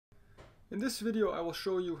In this video, I will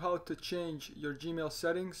show you how to change your Gmail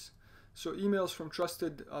settings so emails from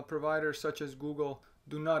trusted providers such as Google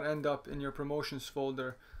do not end up in your promotions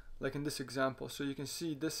folder like in this example. So you can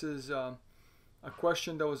see this is a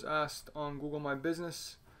question that was asked on Google My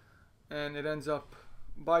Business, and it ends up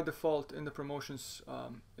by default in the promotions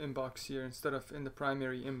inbox here instead of in the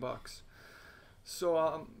primary inbox.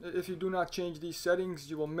 So if you do not change these settings,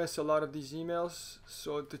 you will miss a lot of these emails.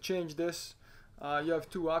 So to change this, you have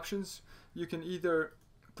two options. You can either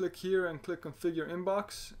click here and click configure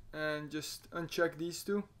inbox and just uncheck these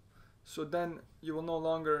two. So then you will no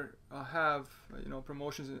longer have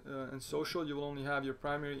promotions and social. You will only have your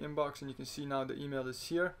primary inbox, and you can see now the email is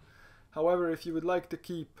here. However, if you would like to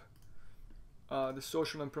keep the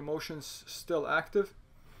social and promotions still active,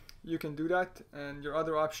 you can do that. And your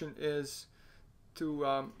other option is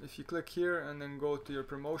to if you click here and then go to your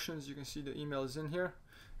promotions, you can see the email is in here.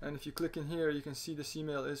 And if you click in here, you can see this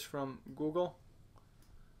email is from Google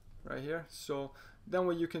right here. So then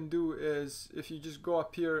what you can do is, if you just go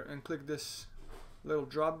up here and click this little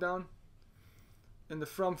drop down, in the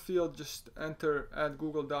from field just enter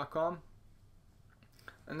 @google.com,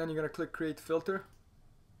 and then you're going to click create filter.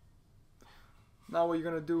 Now what you're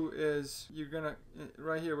going to do is you're going to,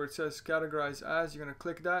 right here where it says categorize as, you're going to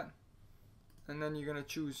click that, and then you're going to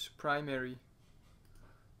choose primary.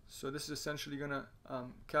 So this is essentially going to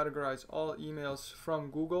categorize all emails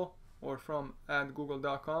from Google or from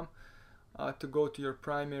 @google.com to go to your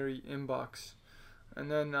primary inbox.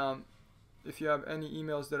 And then if you have any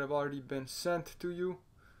emails that have already been sent to you,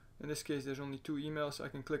 in this case there's only 2 emails, I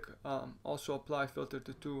can click also apply filter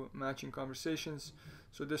to 2 matching conversations.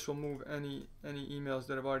 So this will move any emails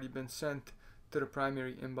that have already been sent to the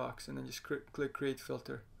primary inbox, and then just click create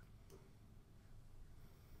filter.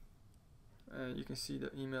 And you can see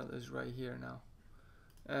the email is right here now,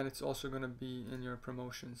 and it's also going to be in your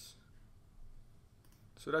promotions.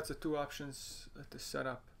 So that's the 2 options to set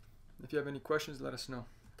up. If you have any questions, let us know.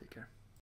 Take care.